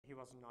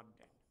was not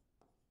dead.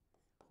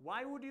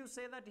 Why would you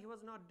say that he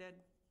was not dead?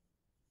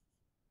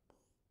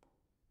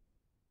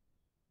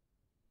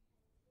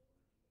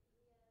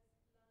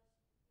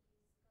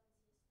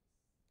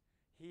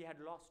 He had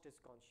lost his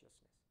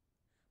consciousness.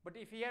 But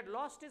if he had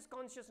lost his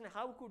consciousness,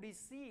 how could he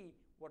see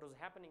what was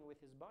happening with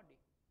his body?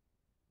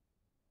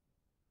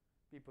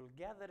 People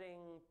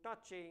gathering,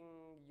 touching,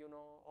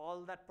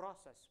 all that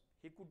process.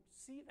 He could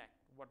see that,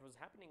 what was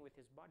happening with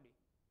his body.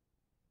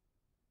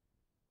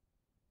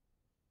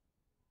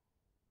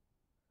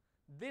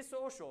 This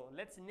Osho,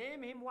 let's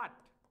name him what?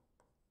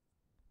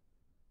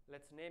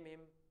 Let's name him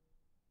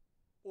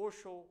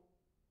Osho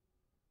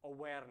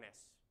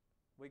Awareness.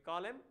 We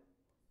call him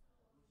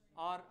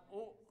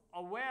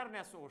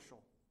Awareness Osho.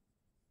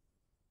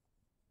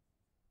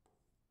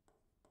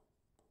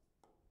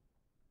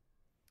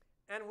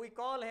 And we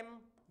call him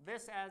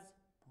this as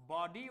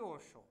Body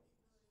Osho.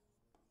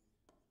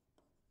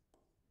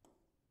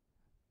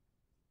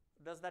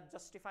 Does that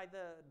justify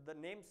the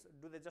names?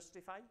 Do they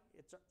justify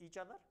each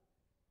other?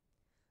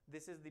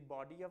 This is the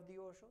body of the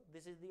Osho.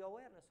 This is the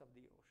awareness of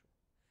the Osho.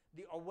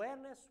 The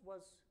awareness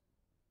was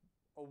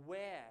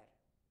aware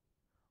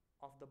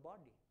of the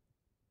body.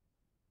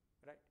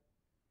 Right?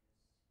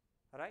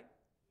 Right? Yes.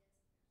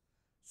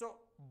 So,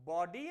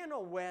 body and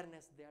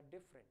awareness, they are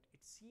different.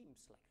 It seems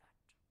like that.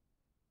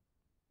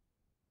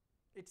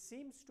 It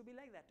seems to be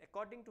like that.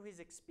 According to his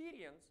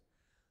experience,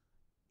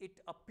 it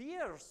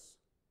appears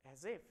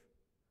as if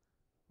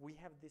we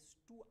have these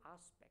two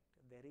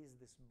aspects. There is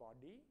this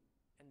body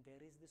and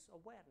there is this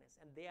awareness.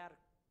 And they are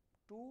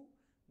two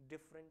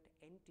different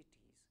entities.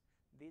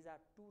 These are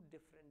two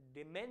different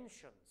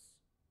dimensions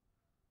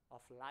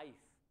of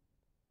life.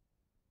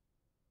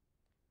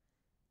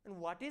 And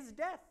what is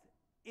death?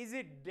 Is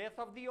it death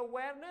of the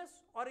awareness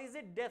or is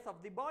it death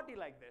of the body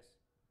like this?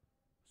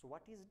 So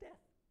what is death?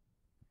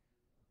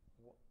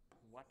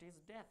 What is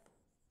death?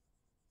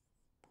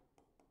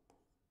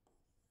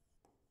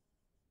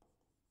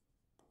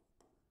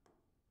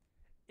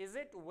 Is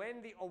it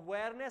when the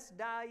awareness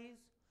dies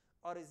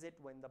or is it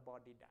when the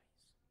body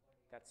dies?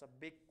 That's a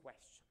big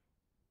question.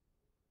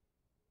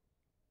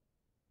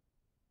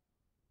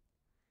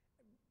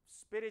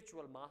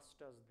 Spiritual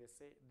masters, they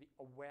say the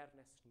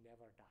awareness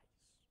never dies.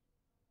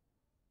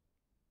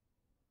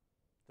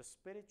 The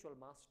spiritual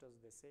masters,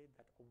 they say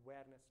that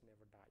awareness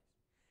never dies.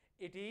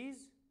 It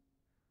is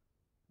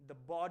the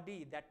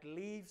body that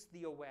leaves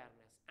the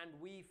awareness, and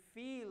we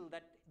feel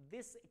that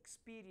this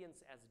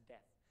experience as death.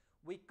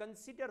 We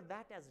consider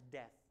that as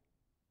death.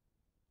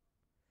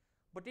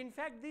 But in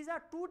fact, these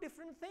are two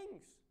different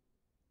things.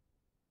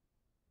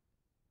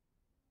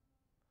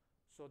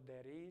 So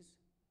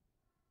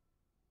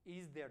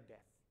is there death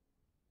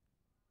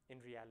in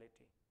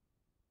reality?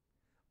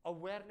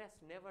 Awareness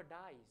never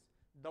dies.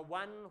 The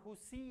one who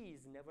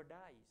sees never dies.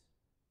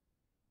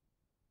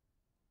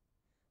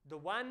 The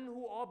one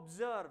who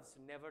observes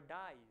never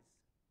dies.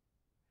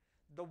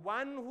 The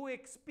one who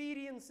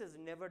experiences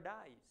never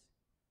dies.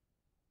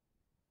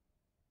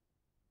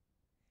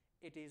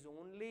 It is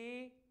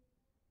only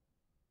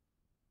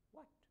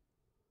what?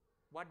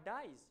 What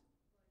dies?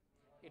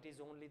 It is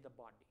only the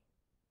body.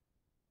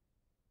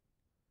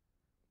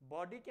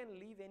 Body can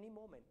leave any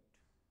moment.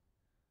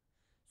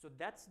 So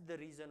that's the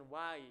reason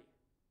why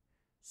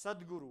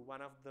Sadhguru,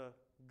 one of the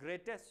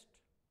greatest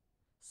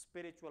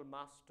spiritual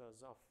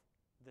masters of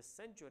this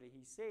century,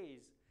 he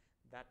says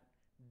that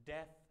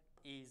death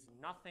is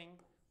nothing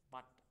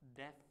but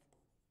death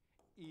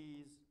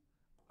is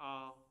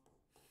a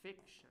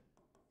fiction.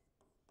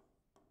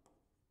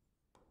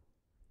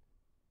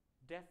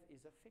 Death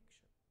is a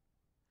fiction.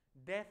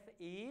 Death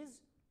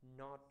is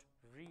not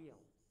real.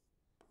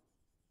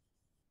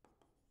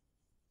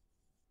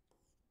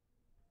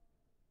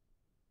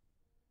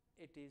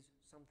 It is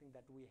something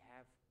that we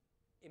have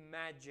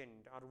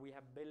imagined or we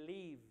have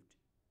believed,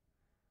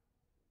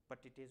 but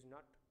it is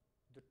not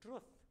the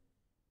truth.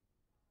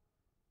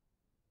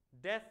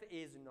 Death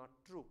is not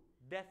true.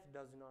 Death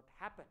does not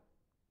happen.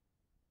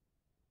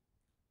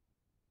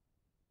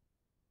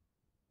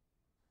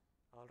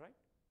 All right?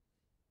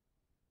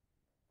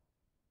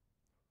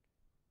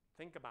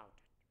 Think about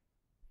it.